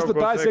pie varas, tad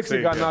tā ir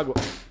seksīgā nagla.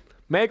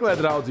 Meklē,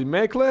 draudzi,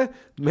 meklē,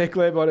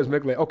 vēlreiz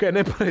meklē. Ok,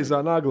 nepareizā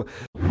nagla.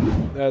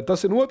 Tas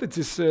ir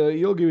noticis,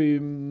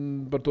 ilgi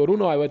par to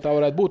runāju, vai tā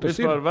varētu būt.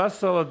 Vispār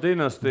vesela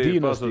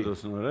dinastija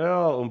pazudusi no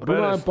Reāla.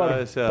 Runājam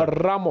par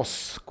Ramos,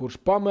 kurš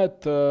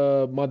pamet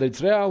Madrids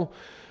Reālu.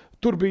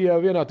 Tur bija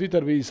vienā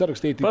Twitter bija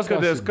sarakstīti.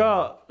 Paskaties,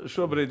 kā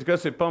šobrīd,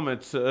 kas ir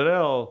pamets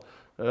Reālu.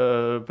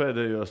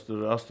 pēdējos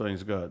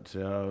 8 gadus.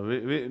 Jā.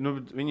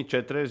 Viņi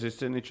 4 reizes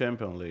izcīnīja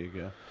Champions League.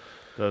 Jā.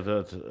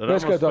 Tātad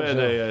Ramos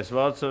pēdējais,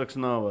 Vārtsargs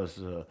Navas,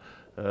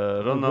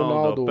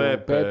 Ronaldo,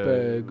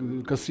 Pepe,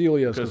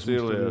 Casillas,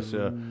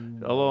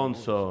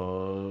 Alonso,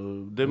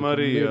 Di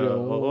Maria,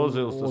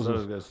 Ozils.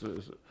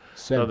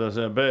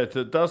 Bet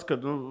tas, ka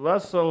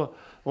vesela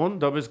un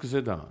dabisks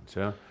Zidāns.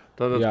 Ja?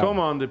 Tātad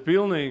komanda ir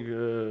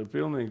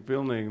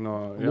pilnīgi no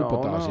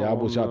jaunās.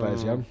 Būs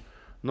jātaisa.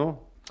 Ja?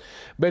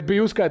 Bet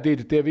bija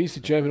uzskaitīti tie visi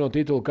čempionu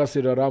tituli, kas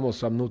ir ar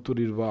Ramosam. Tur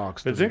ir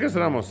vāks. Bet zini, kas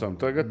ir Ramosam?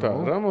 Tagad tā.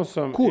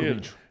 Ramosam Kur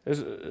viņš?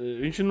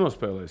 Viņš ir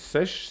nospēlējis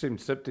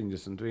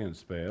 671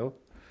 spēli.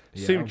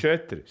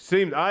 104.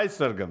 100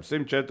 aizsargam,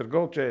 104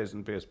 goli,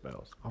 40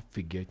 piespēles.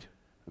 Afigeķi.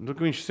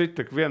 Viņš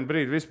sita vienu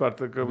brīdi vispār,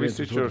 ka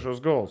visi izšķirošos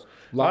gols.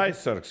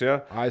 Aizsargs,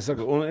 jā.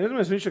 Un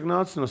viņš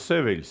nāca no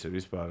Seviļas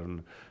vispār.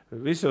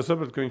 Visi jau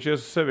saprata, ka viņš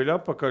ies uz Seviļu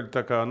apakaļ,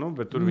 tā kā,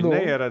 bet tur viņi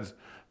neieredz.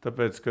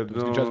 Tāpēc, ka...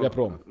 Viņš aizgāja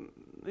prom.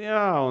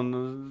 Jā, un,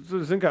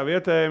 zin kā,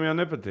 vietējiem jau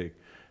nepatīk.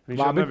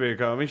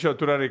 Viņš jau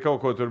tur arī kaut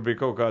ko tur bija,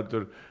 kaut kā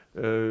tur...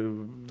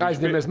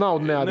 Aizņemies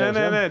naudu neatdevis.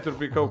 Nē, tur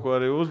bija kaut ko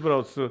arī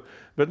uzbrauc.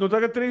 Bet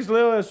tagad 3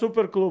 lielie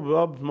superklubi,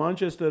 abi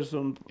Manchesters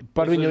un...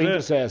 Par viņu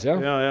interesēs, ja?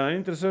 Jā,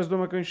 interesēs.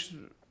 Domāju, ka viņš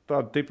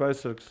tādu tipu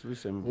aizsargs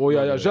visiem.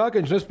 Jā, žēl, ka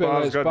viņš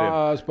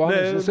nespēlēja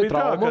Spānijas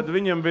trauma. Kad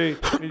viņam bija...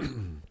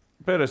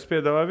 Peres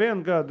piedāvāja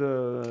 1 gadu,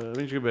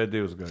 viņš gribēja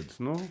 2 gadus.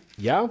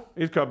 Jā?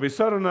 It kā bija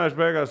sarunājuši,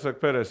 beigās saka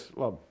Peres,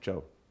 labi, čau.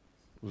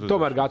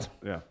 Tomēr gads.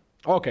 Jā.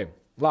 Ok,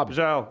 labi.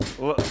 Žēl.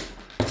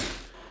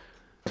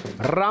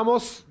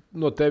 Ramos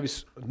no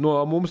tevis, no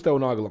mums tev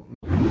nagla.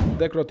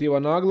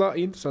 Dekoratīvā nagla,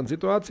 interesanta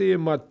situācija.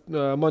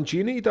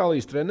 Mancini,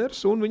 Itālijas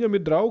treneris, un viņam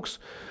ir draugs,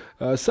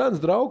 sens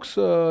draugs,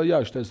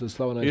 šitais tas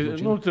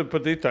slavenais.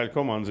 Pat Itāļu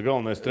komandas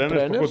galvenais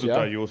treneris, par ko tu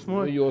tā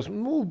jūsmoji?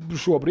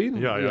 Šobrīd.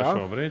 Jā,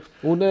 šobrīd.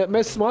 Un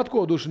mēs esam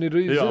atkoduši, un ir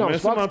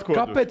zināms fakts,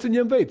 kāpēc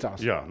viņiem veicās.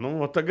 Jā,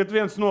 tagad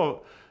viens no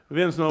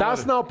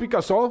tas nav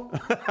Picasso,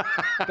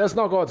 tas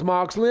nav kaut kāds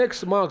mākslinieks,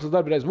 mākslas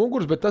darbreiz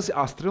muguras, bet tas ir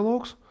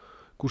astrologs,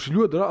 kurš ir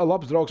ļoti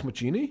labs draugs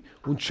Mačīnī.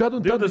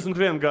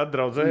 21 gadu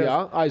draudzējies. Jā,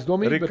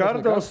 aizdomīgi.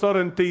 Ricardo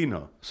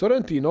Sorrentino.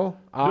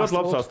 Ļoti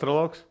labs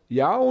astrologs.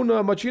 Jā, un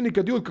Mačīnī,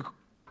 kad jūt, ka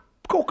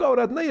kaut kā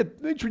varētu neiet,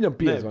 viņš viņam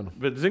piezvana.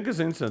 Bet zini,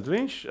 kas ir interesanti?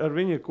 Viņš ar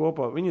viņu ir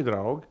kopā, viņi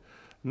draugi.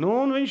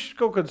 Un viņš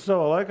kaut kad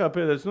savā laikā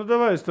piedēs,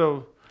 davai es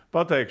tev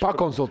pateikšu.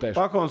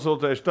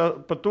 Pakonsultēšu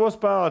par to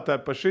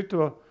spēlētāju, par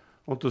šito.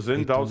 Un tu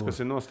zini, daudz, kas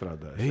ir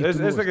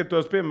nostrādājis. Es tagad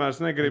tos piemērus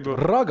negribu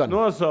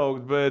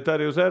nosaukt, bet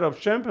arī uz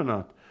Eiropas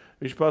čempionātu.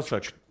 Viņš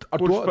pasaka,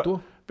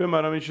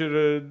 piemēram, viņš ir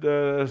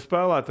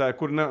spēlētāji,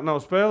 kuri nav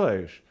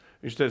spēlējuši.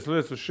 Viņš teica,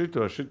 liec uz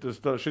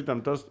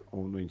šitam tas,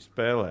 un viņi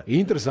spēlē.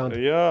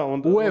 Interesanti. Jā,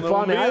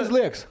 UEFA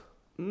neaizliegs?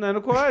 Nē,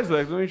 ko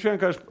aizliegt? Viņš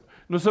vienkārši,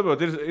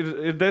 saprot,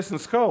 ir 10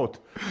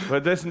 skauti vai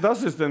 10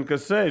 asistenti,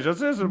 kas sēž.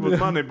 Atceries, varbūt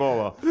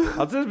Manibolā.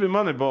 Atceries, bija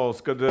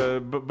Manibols, kad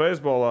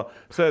beisbolā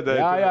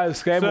sēdēja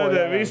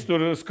visi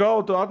tur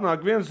skautu,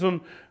 atnāk viens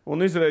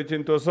un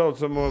izrēķina to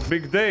saucamo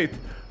big date,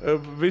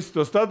 visu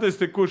to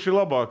statistiku, kurš ir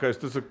labākais.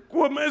 Tas ir,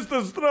 ko mēs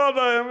tad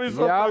strādājam?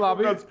 Jā,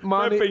 labi,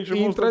 mani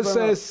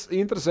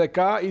interesē,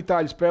 kā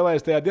Itāļi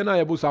spēlēs tajā dienā,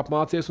 ja būs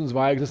apmācies un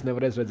zvaigznes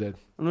nevarēs redzēt.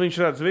 Viņš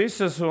redz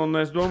visas, un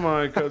es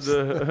domāju, ka...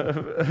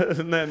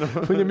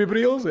 Viņam ir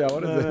brīlis, jā,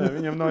 var redzēt.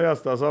 Viņam nav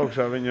jāstās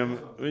augšā, viņam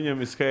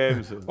ir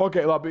schēmas.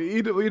 Ok, labi,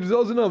 ir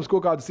vēl zināms, ko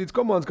kādas citas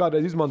komandas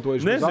kādreiz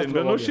izmantojuši. Nezinu,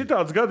 bet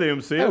šitāds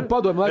gadījums ir.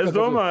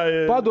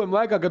 Padomju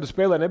laikā, kad tu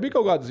spēlē, nebija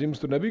kaut kādas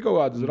jums, tur nebija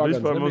kaut kādas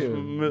raganas.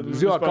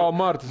 Zilā kā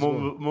Martas.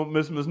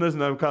 Mēs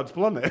nezinājām, kādas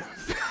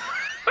planētas.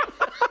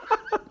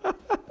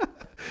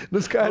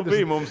 Skaidrs.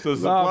 Bija mums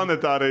tas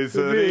planetārais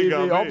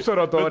Rīgā.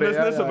 Observatorija.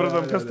 Mēs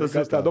nesapratām, kas tas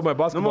ir. Domāju,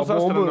 basketbola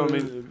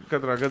astronomija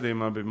katrā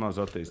gadījumā bija maz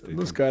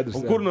attīstīta. Skaidrs.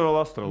 Un kur nu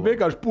vēl astrologi?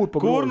 Vienkārši pūt pa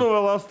grozu. Kur nu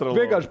vēl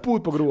astrologi? Vienkārši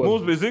pūt pa grozu.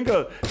 Mums bija, zin kā,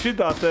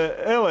 šitā te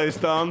LA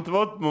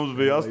stanta, mums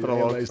bija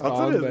astrologs.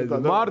 Atceries?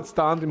 Marta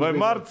stanta. Vai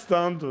Marta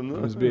stanta.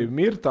 Mums bija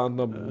Mirtanta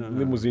no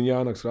limuzīņa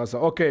Jānaks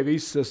krāsā. Ok,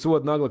 viss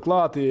soda nagla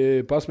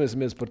klāti.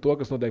 Pasmēsimies par to,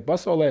 kas notiek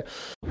pasaulē.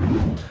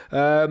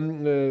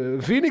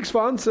 Phoenix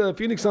fans,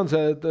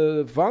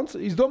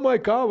 es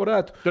domāju, kā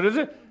varētu. Tur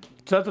redzi,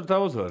 4.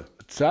 uzvara.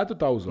 4.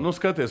 uzvara.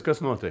 Skaties, kas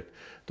notiek.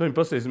 Tu viņi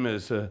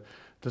pasīsimies,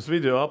 tas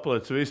video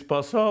aplēc visu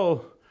pasauli.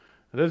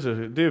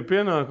 Redzi, 2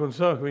 pienāk un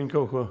sāk viņi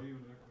kaut ko.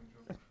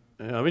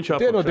 Jā, viņš ir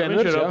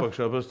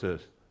apakšā,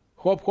 pasties.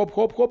 Hop,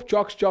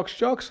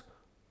 čaks.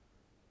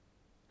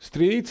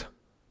 Strīds.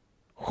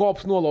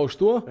 Hops nolauž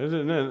to.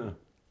 Nē.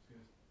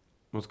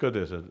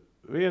 Skaties,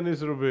 viena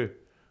izrubīja.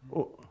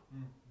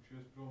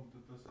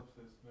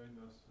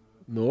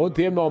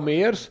 Tiem nav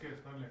miers.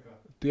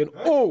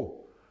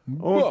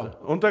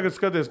 Un tagad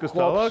skaties, kas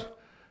tālāk.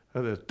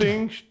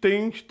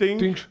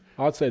 Tinkš.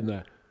 Atsēdnē.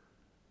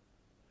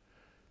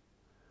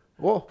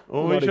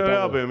 Un viņš arī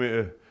abiem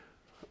ir.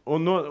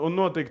 Un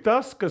notika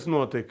tas, kas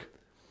notika.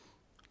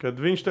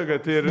 Kad viņš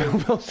tagad ir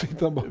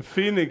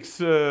Phoenix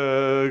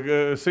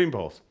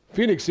simbols.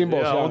 Finiks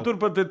simbols, jā. Un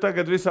turpat ir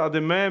tagad visādi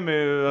mēmi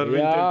ar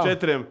viņiem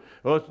 4.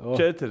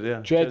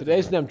 4.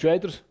 Es ņemu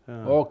 4.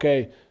 Ok,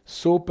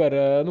 super.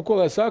 Nu, ko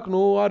lai saku,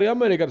 nu, arī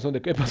Amerikāns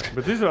notiek.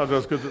 Bet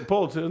izrādās, ka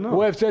policija nav.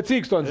 UFC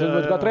cīkstons,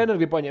 kā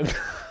treneri grib paņemt.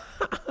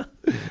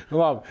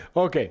 Labi,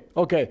 ok.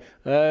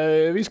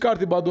 Viss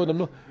kārtībā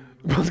dodam, nu.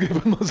 Es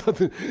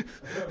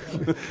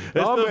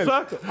tev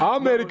saku,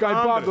 Amerikāņi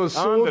pārdos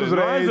sūdu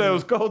uzreiz.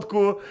 Uz kaut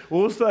ko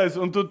uztais,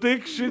 un tu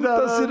tik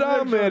šitā... Tas ir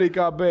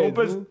Amerikā, beidz. Un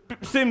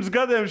pēc 100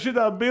 gadiem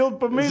šitā bilda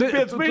pa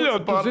 5 miljonu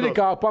pārdos. Tu zini,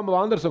 kā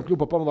Pamela Andersona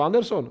kļuva par Pamela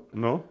Andersonu?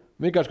 Nu?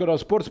 Vienkārši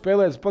kādā sporta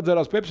spēlēs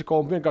padzērās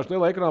Pepsi-Cola un vienkārši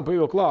lielā ekrānā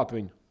pievijo klāt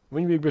viņu.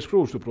 Viņi bija bez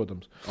krūštu,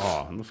 protams.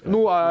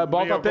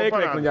 Baltā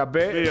tēkrekliņā.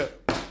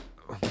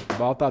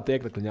 Baltā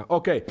tēkrekliņā.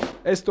 Ok,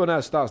 es to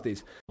neesmu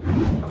stāstījis.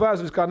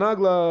 Vēsturiskā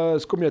nagla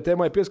skumjai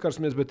tēmai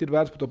pieskarsimies, bet ir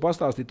vērts par to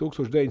pastāstīt.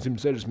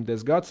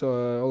 1960. gads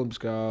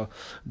Olimpiskā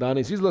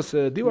Dānijas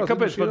izlase.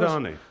 Kāpēc par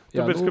Dāniju?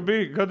 Tāpēc, ka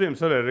bija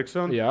gadījums ar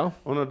Eriksonu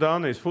un ar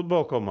Dānijas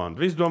futbola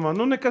komandu. Visi domā,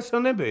 nu nekas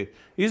jau nebija.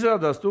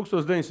 Izrādās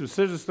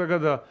 1960.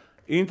 gadā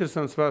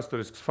interesants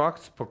vēsturisks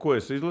fakts, pa ko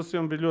es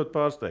izlasīju un bija ļoti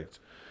pārsteigts.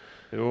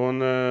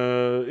 Un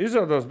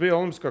izrādās bija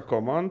Olimpiskā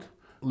komanda,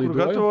 kur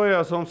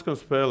gatavojās Olimpiskām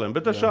spēlēm.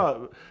 Bet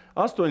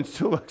 8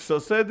 cilvēki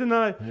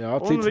sasēdināja,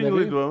 un viņi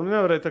lidoja.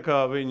 Nevarēja tā kā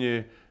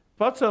viņi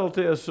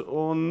pacelties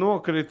un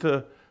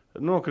nokrita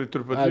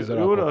turpat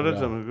jūrā.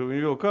 Redzam, ka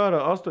viņi vēl kārā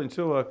 8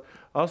 cilvēki,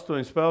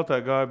 8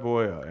 spēlētāji gāja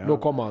bojā. No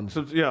komandas.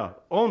 Jā,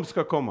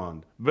 Olimpiskā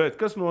komanda. Bet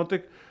kas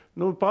notika?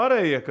 Nu,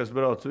 pārējie, kas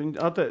brauc,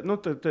 viņi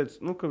teica,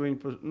 ka viņi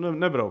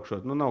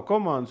nebraukšot. Nu, nav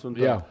komandas un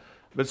tā.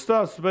 Bet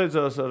stāsts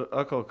beidzās ar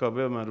atkal kā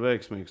vienmēr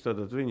veiksmīgs.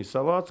 Tātad viņi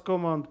savāca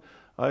komandu,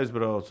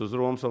 aizbrauca uz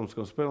Romas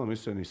Olimpiskām spēlēm,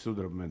 izcīnīja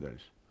sudraba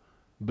medaļas.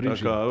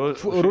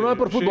 Runāja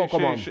par futbola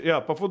komandu.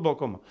 Jā, par futbola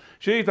komandu.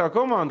 Šī ir tā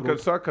komanda,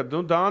 kad saka,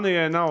 ka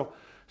Dānijai nav.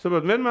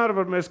 Saprot, vienmēr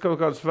var mēs kaut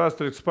kādas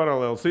vēsturiskas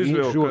paralēlas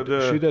izvilkt.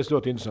 Šī ir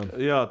ļoti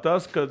interesanti. Jā,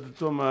 tas, kad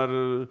tomēr.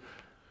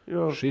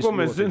 Ko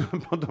mēs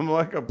zinām par tom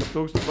laikam par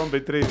 1000, man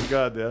bija 3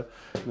 gadi.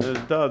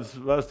 Tādas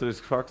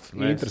vēsturiskas fakts.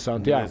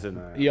 Interesanti,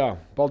 jā.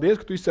 Paldies,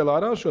 ka tu izcēlā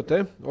ārā šo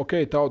te. Ok,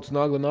 tautas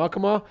nagla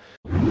nākamā.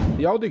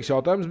 Jaudīgs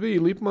jautājums bija,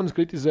 Lipmanis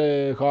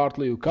kritizē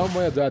Hārtliju. Kam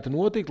vajadzētu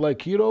notikt, lai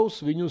Kirovs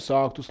viņu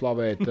sāktu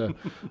slavēt?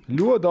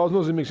 Ļoti daudz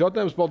nozīmīgs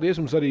jautājums.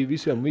 Paldies mums arī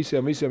visiem.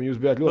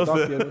 Jūs bijāt ļoti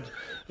aktīvi.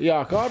 Jā,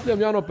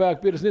 Hārtlijam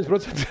jānopērk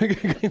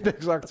 51%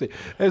 indeksa akcija.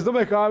 Es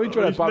domāju, kā viņš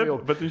varētu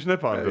pavilkt. Bet viņš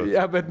nepārdod.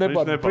 Jā, bet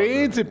nepārdod.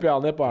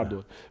 Principiāli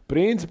nepārdod.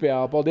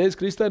 Principiāli. Paldies,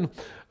 Kristen.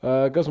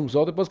 Kas mums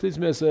vēl te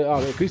paskatīsimies?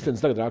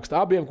 Kristens tagad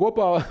raksta. Abiem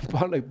kopā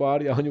pārliek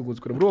pāri Jāņu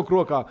Uguns, kuram roku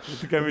rokā.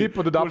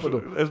 Dipadu,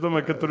 dapadu. Es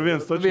domāju, ka tur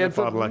viens taču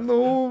nepārliek.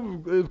 Nu,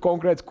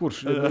 konkrēts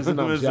kurš. Mēs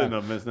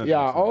zinām.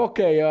 Jā, ok.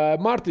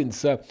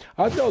 Martins,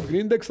 atļaut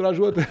Grindex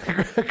ražot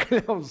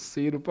kļavas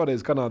sīru.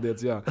 Pareizi,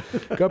 kanādietis, jā.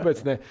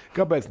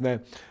 Kāpēc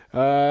ne?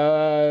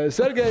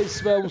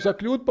 Sergejs vēl mums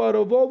kļūt par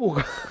Vovu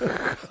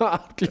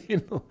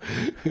Hārtlinu.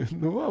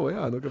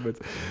 Kāpēc?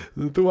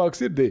 Tuvāk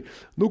sirdī.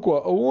 Nu ko,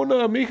 un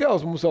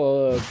Mihāls mums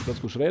vēl,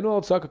 kurš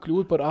Reinolds saka,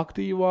 kļūt par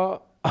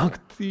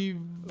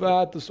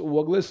aktīvētas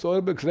ogles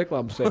Sorbekas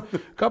reklāmas.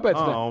 Kāpēc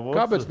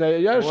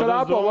ne? Ja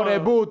Šarāpo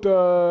varēja būt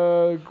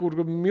kur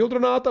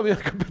Mildronātam,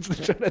 kāpēc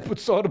ne šeit būt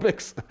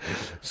Sorbeks?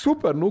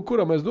 Super, nu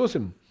kuram mēs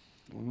dosim?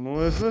 Nu,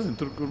 es nezinu,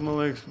 tur, kur, man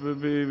liekas,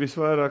 bija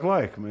visvairāk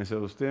laika. Mēs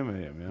jau uz tiem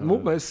ejam.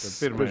 Nu, mēs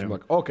pirmajam.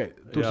 Ok,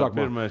 tur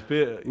sākumā.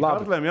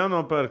 Hārtlijam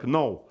jānopērk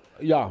nav.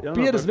 Jā,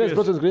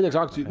 51% Grindex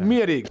akciju.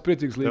 Mierīgs,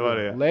 priecīgs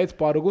līdz. Lēc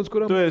pār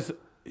Ugunskuram. Tu esi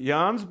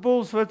Jānis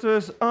Bulls vai tu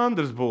esi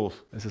Andris Bulls?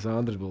 Es esmu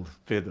Andris Bulls.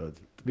 Piedod.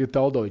 Bija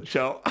Taudovičs.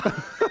 Čau.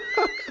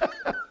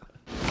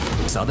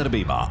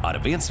 Sadarbībā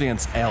ar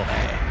 11 LV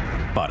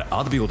par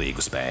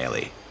atbildīgu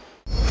spēli.